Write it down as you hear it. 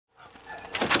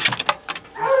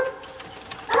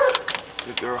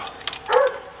Good girl.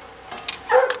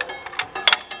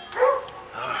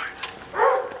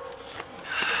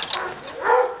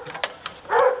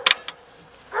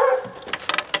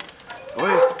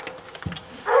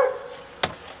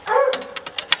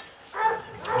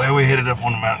 Well, we headed up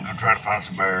on the mountain to try to find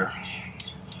some bear.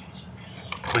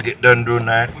 If we get done doing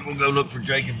that, we're gonna go look for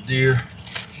Jacob's deer.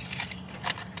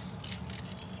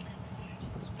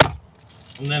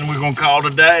 And then we're gonna call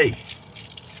it a day.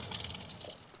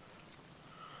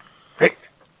 Rick.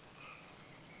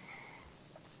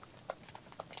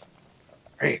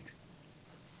 Rick.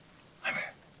 Come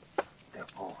here.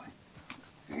 Good boy.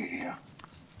 Yeah.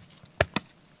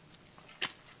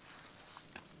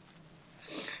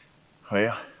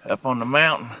 Well, up on the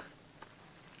mountain,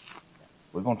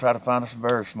 we're gonna try to find us a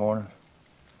bear this morning.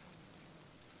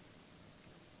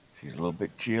 She's a little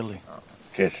bit chilly.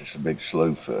 Catch us a big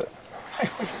slowfoot. Hey,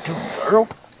 what you doing, girl?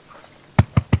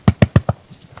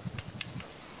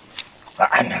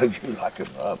 I know you like them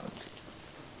robins.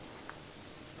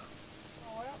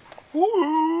 Woo!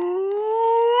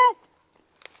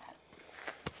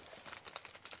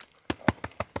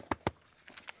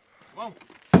 Come on.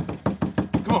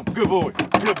 Come on, good boy.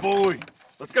 Good boy.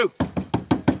 Let's go.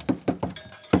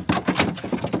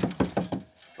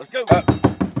 Let's go.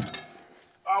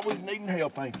 Always needing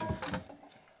help, ain't you?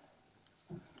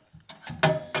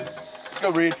 Let's go,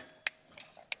 Ridge.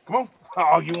 Come on.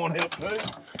 Oh, you want help too?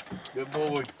 Good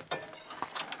boy.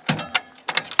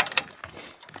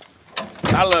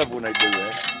 I love when they do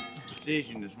that. The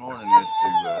decision this morning is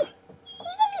to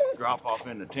drop off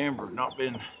in the timber. Not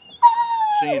been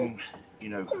seeing, you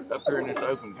know, up here in this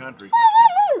open country,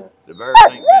 the bears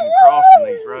ain't been crossing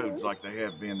these roads like they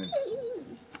have been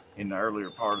in the earlier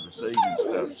part of the season and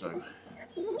stuff. So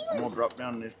I'm gonna drop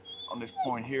down on this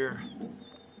point here,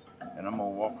 and I'm gonna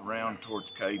walk around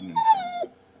towards Caden and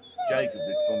Jacob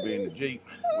that's gonna be in the Jeep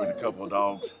with a couple of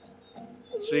dogs.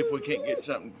 See if we can't get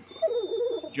something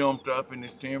jumped up in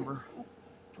this timber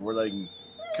to where they can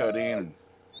cut in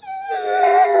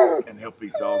and help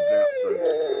these dogs out.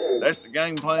 So that's the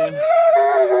game plan.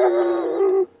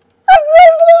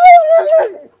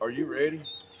 Are you ready?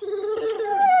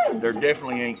 There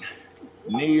definitely ain't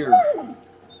near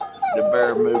the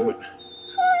bear movement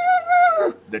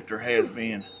that there has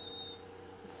been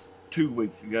 2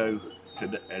 weeks ago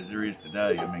as there is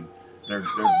today. I mean, there's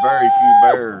very few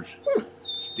bears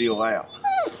still out.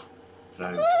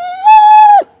 So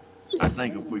I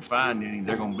think if we find any,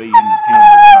 they're gonna be in the timber.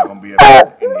 They're not gonna be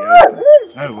up in the open.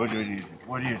 No, what is it?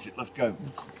 What is it? Let's go.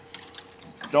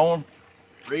 Storm,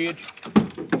 Ridge.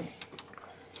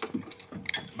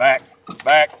 Back,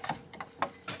 back.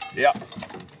 Yep.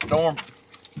 Storm,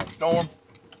 Storm.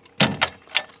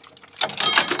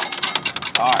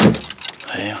 All right.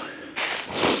 Well,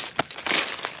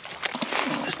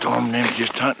 Storm and them's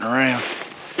just hunting around.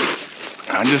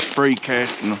 I'm just free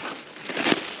casting them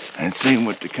and seeing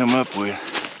what they come up with.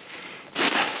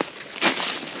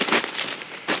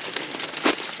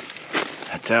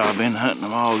 That's how I've been hunting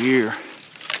them all year.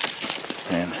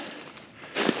 And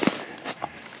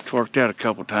it's worked out a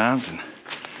couple times and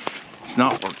it's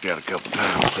not worked out a couple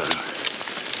times.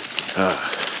 So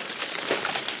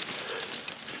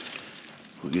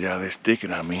we'll get out of this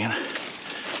thicket I'm in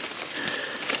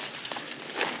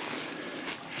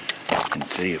and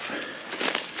see if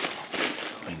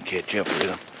we can catch up with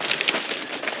them.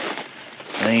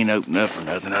 They ain't open up or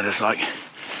nothing. I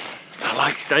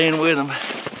like staying with them.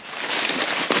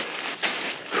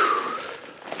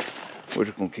 We're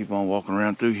just gonna keep on walking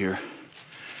around through here,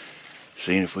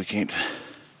 seeing if we can't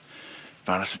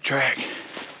find us a track.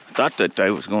 I thought that they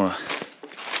was gonna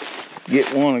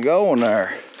get one going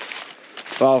there.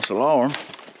 False alarm.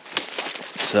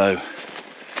 So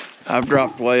I've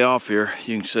dropped way off here.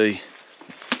 You can see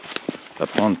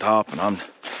up on top, and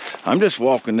I'm just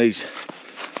walking these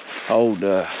old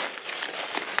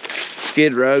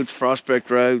skid roads, prospect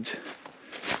roads,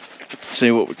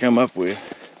 see what we come up with.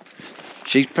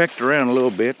 She's pecked around a little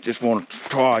bit, just once or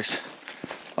twice,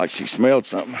 like she smelled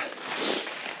something.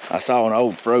 I saw an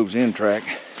old froze-in track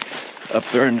up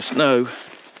there in the snow,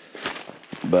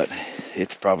 but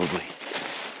it's probably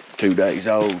 2 days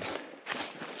old.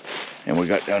 And we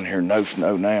got down here no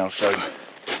snow now, so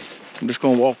I'm just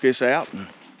gonna walk this out, and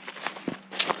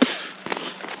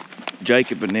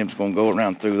Jacob and them's gonna go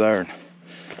around through there and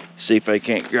see if they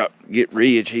can't get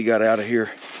Ridge. He got out of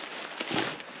here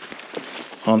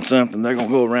on something. They're gonna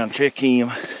go around check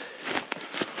him,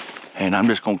 and I'm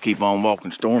just gonna keep on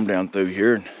walking Storm down through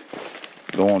here and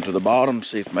go on to the bottom,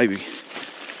 see if maybe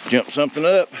jump something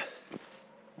up.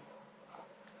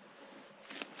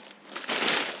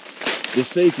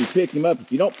 Just see if you pick him up.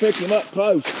 If you don't pick him up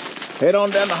close, Head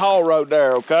on down the haul road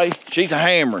there, okay? She's a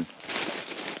hammering.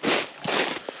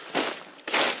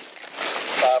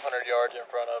 500 yards in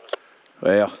front of us.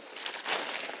 Well,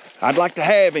 I'd like to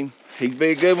have him. He'd be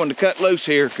a good one to cut loose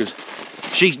here because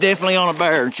she's definitely on a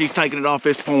bear and she's taking it off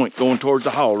this point going towards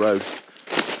the haul road.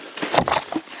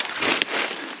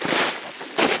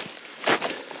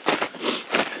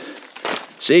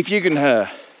 See if you can, hell,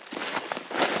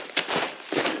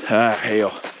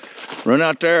 run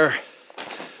out there.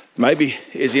 Maybe,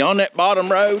 is he on that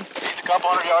bottom road? He's a couple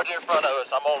hundred yards in front of us.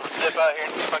 I'm gonna step out here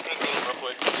and see if I can get him real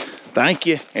quick. Thank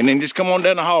you. And then just come on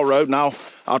down the haul road and I'll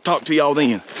talk to y'all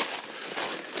then.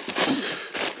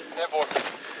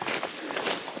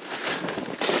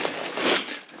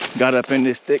 Got up in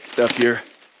this thick stuff here.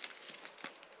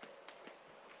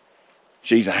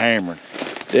 She's a hammering.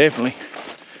 Definitely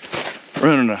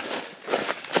running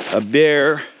a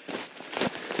bear.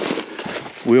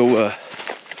 We'll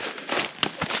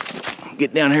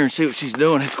get down here and see what she's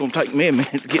doing. It's gonna take me a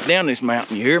minute to get down this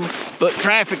mountain, you hear me? But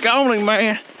traffic only,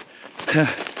 man.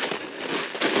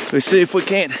 Let's see if we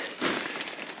can't.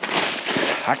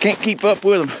 I can't keep up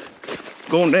with them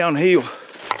going downhill,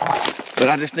 but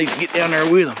I just need to get down there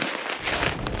with them.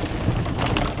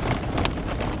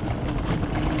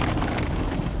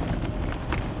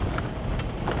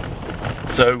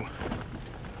 So,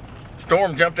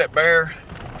 Storm jumped that bear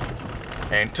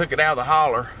and took it out of the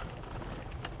holler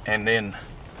and then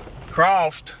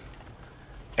crossed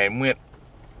and went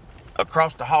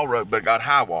across the haul road, but got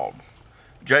high walled.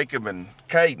 Jacob and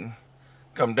Caden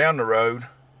come down the road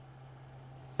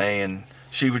and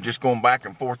she was just going back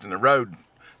and forth in the road.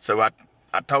 So I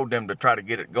told them to try to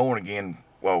get it going again.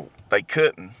 Well, they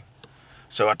couldn't.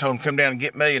 So I told them come down and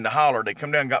get me in the holler. They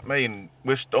come down and got me and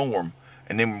with Storm.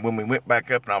 And then when we went back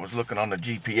up and I was looking on the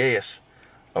GPS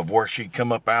of where she'd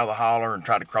come up out of the holler and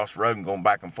try to cross the road and going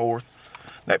back and forth,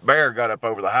 that bear got up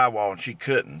over the high wall and she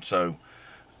couldn't. So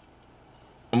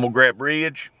I'm gonna grab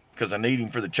Ridge because I need him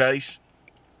for the chase.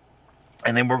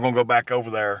 And then we're gonna go back over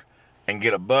there and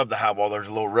get above the high wall. There's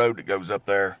a little road that goes up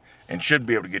there and should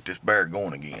be able to get this bear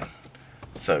going again.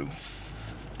 So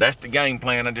that's the game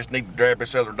plan. I just need to grab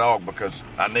this other dog because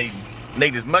I need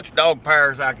as much dog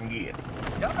power as I can get.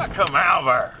 Y'all gotta come out of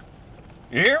there.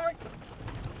 You hear me?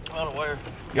 I'm unaware.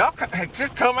 Y'all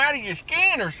just come out of your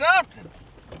skin or something.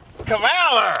 Come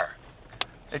out of there.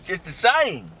 It's just the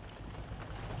same.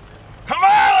 Come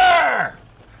out of there.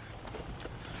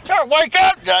 Start wake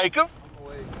up, Jacob. I'm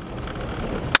awake.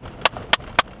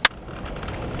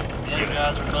 The other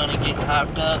guys are funny, getting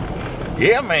hyped up.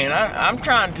 Yeah, man, I'm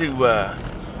trying to,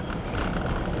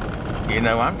 you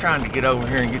know, I'm trying to get over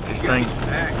here and get this thing.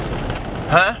 Snacks.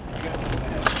 Huh? You got the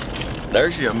snacks.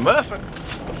 There's your muffin. I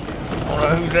don't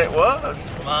know whose that was.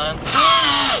 Mine.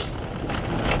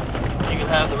 You can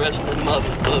have the rest of the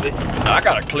muffins, Bubby. I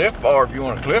got a Cliff Bar if you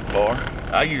want a Cliff Bar.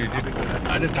 I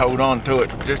just hold on to it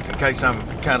just in case I'm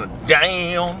kind of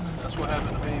down. That's what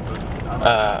happened to me, but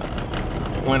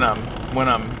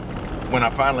when I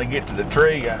finally get to the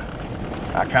tree,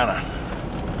 I kind of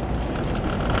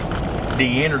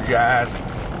de-energize.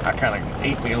 I kind of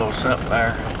eat me a little something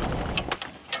there.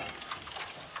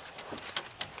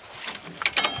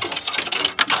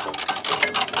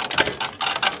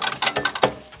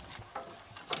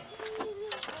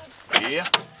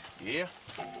 Yeah.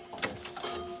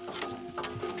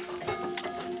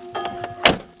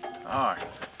 All right,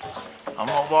 I'm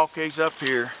gonna walk these up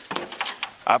here.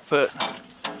 I put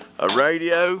a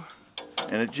radio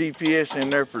and a GPS in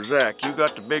there for Zach. You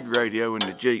got the big radio in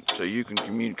the Jeep, so you can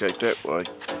communicate that way.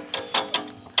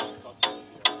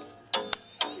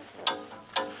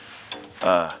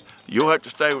 You'll have to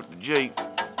stay with the Jeep.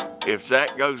 If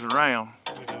Zach goes around,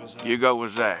 you go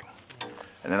with Zach.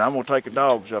 And then I'm gonna take the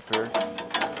dogs up here.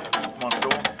 Come on,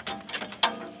 Storm.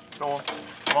 Storm.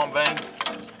 Come on, Bing.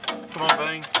 Come on,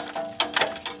 Bing.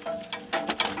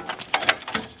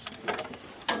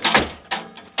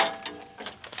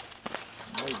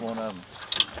 There's one of them.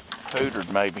 Hootered,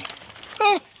 maybe.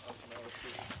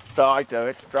 It's all right, though.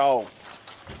 It's a draw.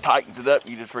 Tightens it up,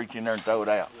 you just reach in there and throw it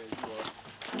out.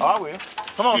 Oh, I will.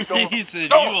 Come on, Storm. He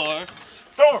said Storm. you are.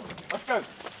 Storm, let's go.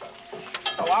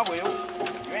 Oh, I will.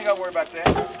 You ain't gotta worry about that.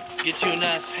 Get you a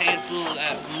nice handful of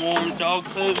that warm dog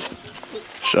food.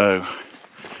 So,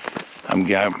 I'm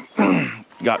got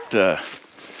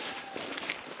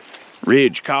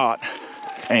Ridge caught,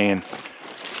 and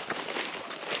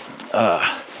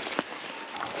I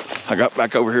got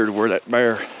back over here to where that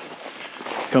bear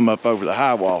come up over the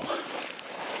high wall.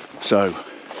 So,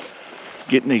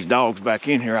 getting these dogs back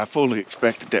in here, I fully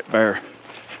expected that bear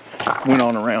went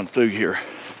on around through here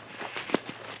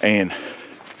and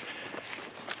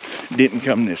didn't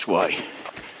come this way.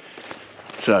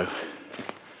 So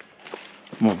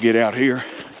I'm gonna get out here,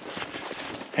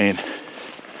 and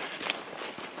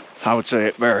I would say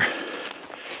that bear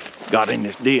got in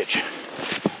this ditch,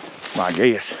 my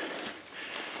guess,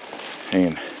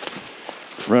 and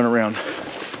run around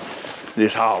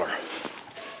this holler.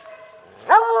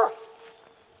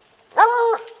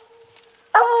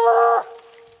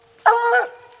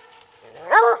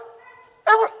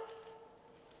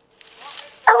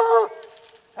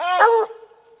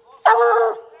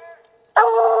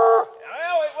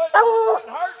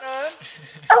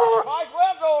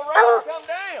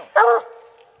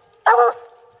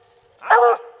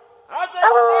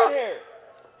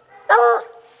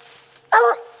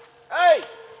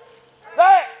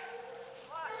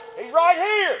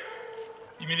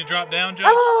 You mean to drop down, Josh?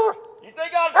 You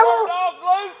think I'll turn dogs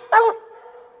loose?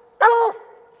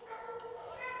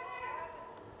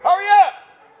 Hurry up!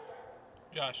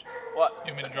 Josh, What?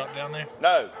 you want me to drop down there?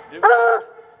 No, dude,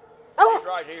 he's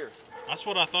right here. That's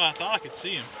what I thought. I thought I could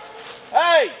see him.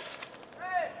 Hey!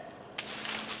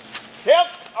 Help!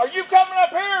 Are you coming up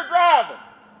here or driving?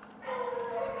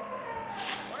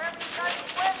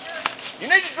 You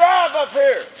need to drive up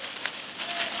here.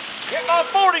 Get my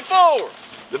 44.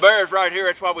 The bear's right here.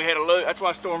 That's why we had a lose. That's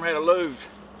why Storm had a lose.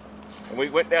 And we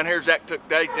went down here. Zach took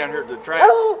Dave down here to the track.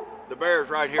 The bear's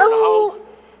right here in the hole.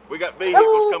 We got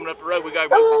vehicles coming up the road. We got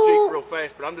to move the Jeep real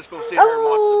fast. But I'm just going to sit here and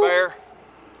watch the bear,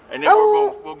 and then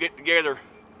we'll get together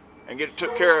and get it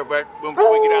took care of once we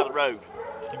get out of the road.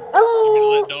 You want me to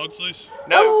let dogs loose?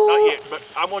 No, not yet. But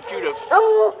I want you to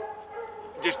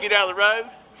just get out of the road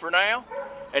for now,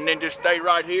 and then just stay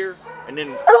right here, and then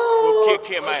we'll kick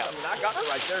him out. I mean, I got to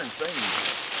right there and see him.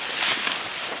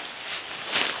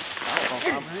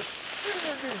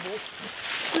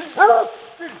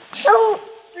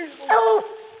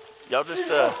 Y'all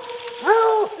just I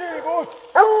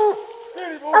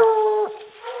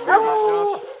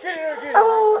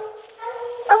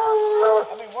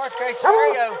mean, worst case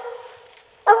scenario,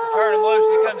 we turn him loose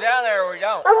and he comes out there or we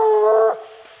don't.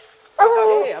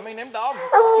 yeah, I mean, them dogs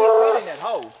can't fit in that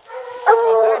hole.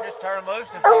 I'm saying, just turn him loose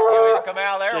and he'll either come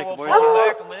out there or we'll pull him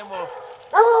back and then we'll...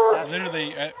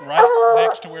 Literally right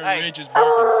next to where Ridge is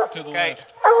barking to the Okay,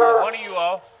 left. one of you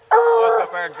all walk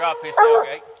up there and drop his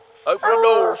tailgate. Open the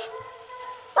doors.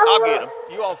 I'll get him.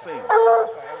 You all see him.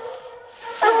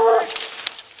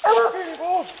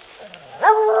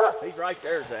 He's right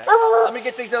there, Zach. Let me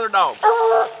get these other dogs.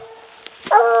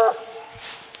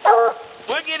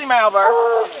 We'll get him, Albert.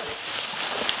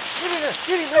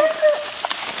 Get him, man.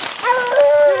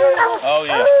 Oh,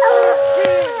 yeah.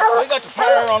 We got the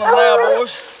power on him now,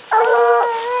 boys.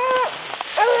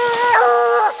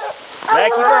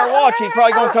 Zach, you better watch. He's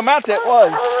probably going to come out that way.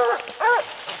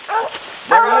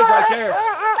 There he is right there.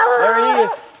 There he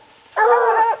is.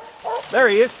 There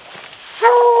he is.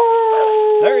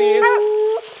 There he is.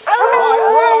 All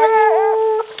right.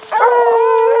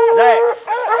 Zach,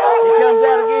 he comes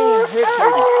out again. Hit to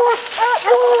him.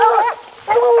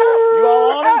 You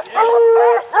all on him?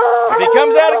 If he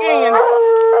comes out again,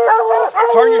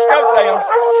 turn your scope down.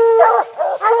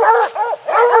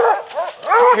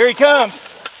 Here he comes.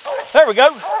 There we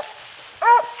go.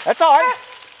 That's all right.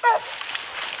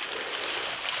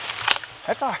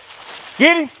 That's all right.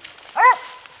 Get him.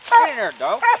 Get in there,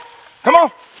 dog. Come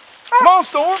on. Come on,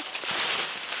 Storm.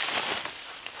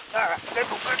 All right.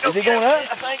 Is he going up?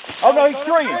 I think. Oh, no, he's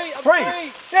treed.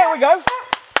 Treed. There we go.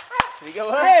 Did he go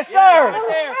up? Yes, sir. Yeah, right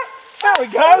there. There we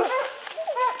go.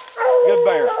 Good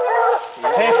bear.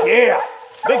 Heck yeah.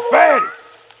 Big fatty.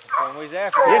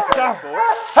 Yes, sir.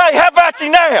 Hey, how about you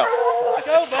now? Let's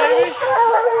go, baby.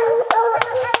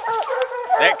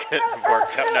 That couldn't have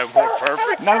worked out no more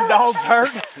perfect. No dogs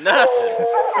hurt. Nothing.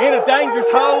 In a dangerous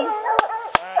hole.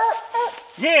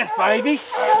 Yes, baby.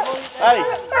 Hey,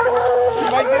 you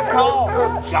make good call.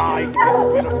 Guys,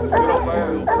 good old bear,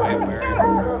 old fat bear.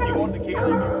 You want to kill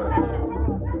him?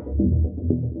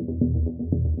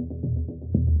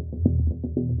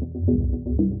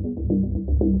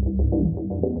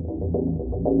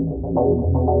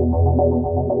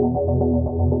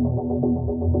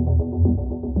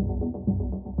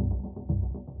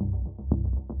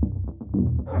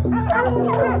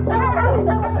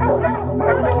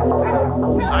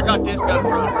 I got this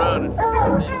GoPro running.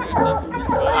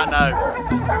 I know.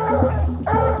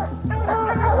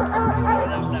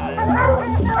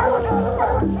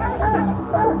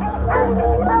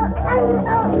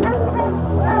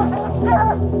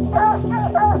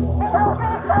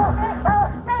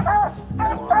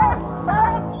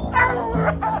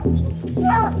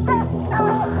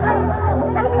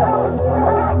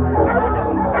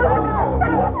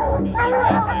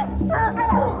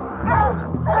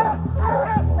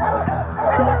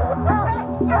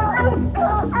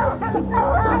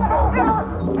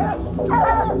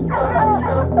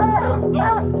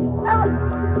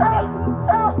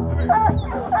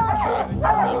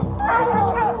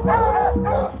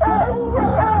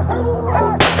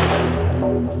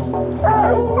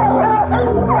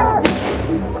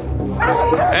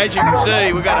 As you can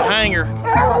see, we got a hanger.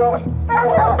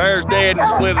 Bear's dead in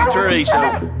the split of the tree, so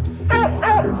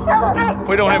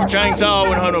we don't have a chainsaw,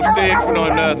 we don't have no sticks, we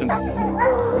don't have nothing.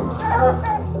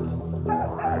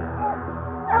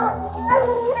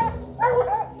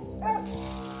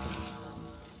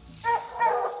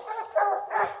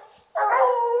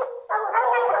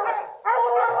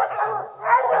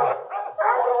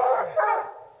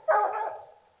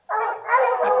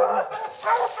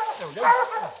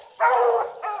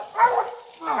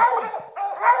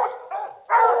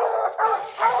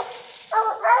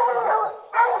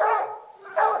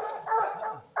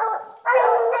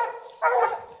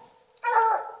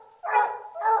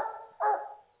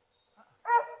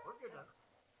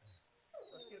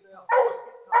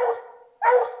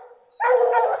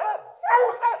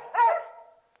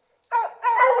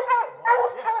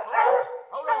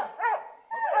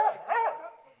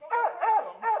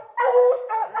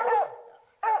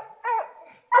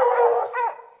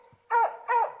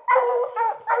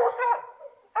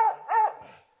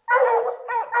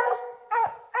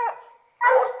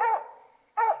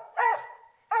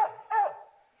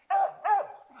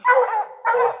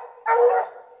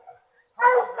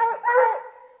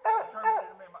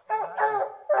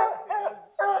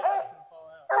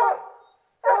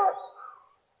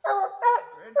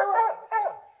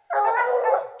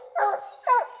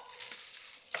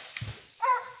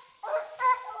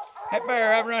 That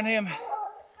bear, I've run him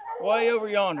way over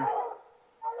yonder.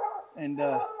 And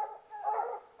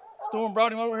Storm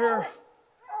brought him over here,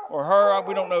 or her,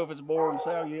 we don't know if it's a boar in the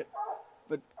sow yet.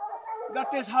 But got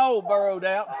this hole burrowed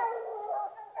out.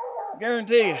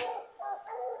 Guarantee you,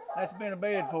 that's been a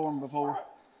bed for him before.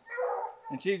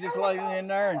 And she just laid in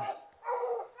there, and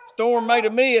Storm made a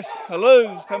miss, a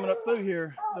lose coming up through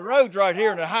here. The road's right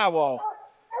here in the high wall.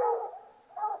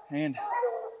 And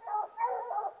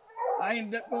I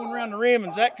ended up going around the rim,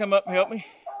 and Zach come up and helped me.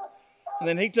 And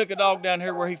then he took a dog down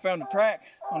here where he found a track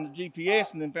on the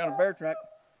GPS, and then found a bear track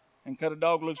and cut a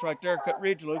dog loose right there, cut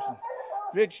Ridge loose. And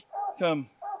Ridge come,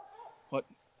 what,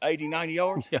 80, 90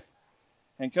 yards? Yeah.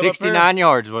 And come 69 up here,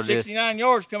 yards, what it is. 69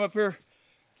 yards, come up here.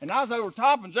 And I was over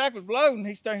top, and Zach was below, and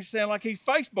he started sounding like he's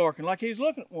face barking, like he was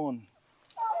looking at one.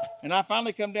 And I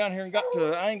finally come down here and got to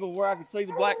an angle where I could see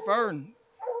the black fur, and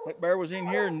that bear was in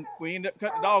here, and we ended up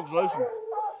cutting the dogs loose. And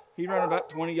he ran about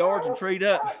 20 yards and treed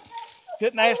up.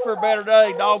 Couldn't ask for a better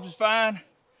day. Dogs is fine.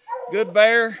 Good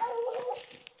bear.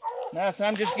 Now it's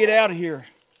time to just get out of here,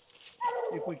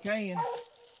 if we can. I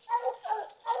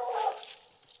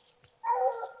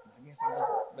guess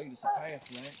I'll lead us a path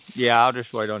for that. Yeah, I'll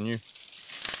just wait on you.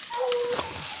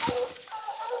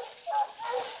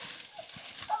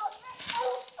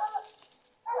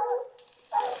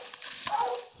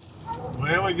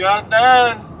 Well, we got it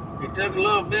done. It took a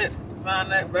little bit to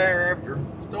find that bear after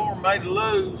Storm made a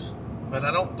lose, but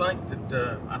I don't think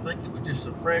that, I think it was just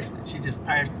so fresh that she just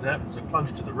passed it up so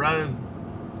close to the road,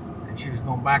 and she was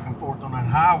going back and forth on that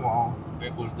high wall.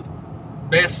 It was the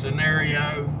best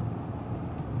scenario,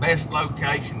 best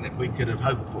location that we could have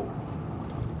hoped for.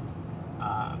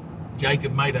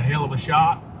 Jacob made a hell of a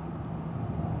shot.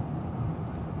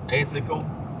 Ethical,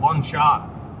 one shot,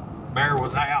 bear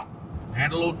was out.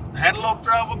 Had a little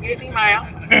trouble getting him out.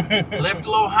 Left a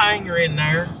little hanger in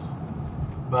there,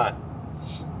 but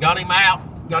got him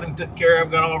out, got him took care of,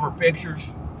 got all of our pictures.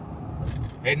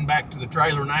 Heading back to the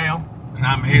trailer now, and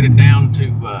I'm headed down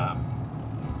to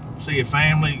see a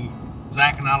family.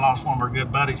 Zach and I lost one of our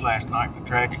good buddies last night in a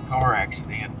tragic car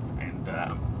accident, and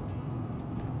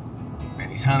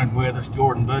he's hunted with us.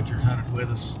 Jordan Butcher's hunted with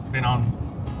us. Been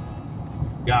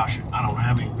on, gosh, I don't know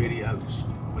how many videos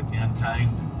with the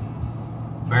Untamed.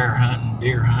 Bear hunting,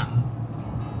 deer hunting,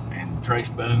 and Trace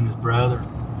Boone, his brother.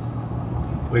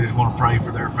 We just want to pray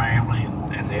for their family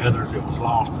and the others that was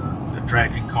lost in a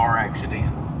tragic car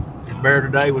accident. This bear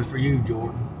today was for you,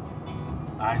 Jordan.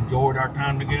 I enjoyed our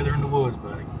time together in the woods,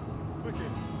 buddy. Look at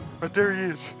him. Right there he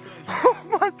is. Oh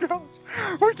my gosh.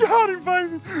 We got him,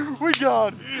 baby. We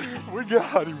got him. We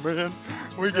got him, man.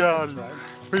 We got him.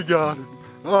 We got him.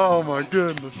 Oh my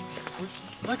goodness.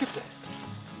 Look at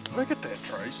that. Look at that,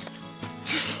 Trace.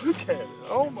 Just look at it.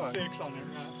 Oh my. 6 on the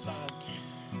right side.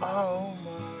 Oh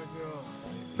my God.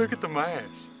 Look at the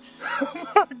mass. Oh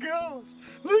my gosh.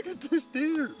 Look at this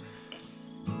deer.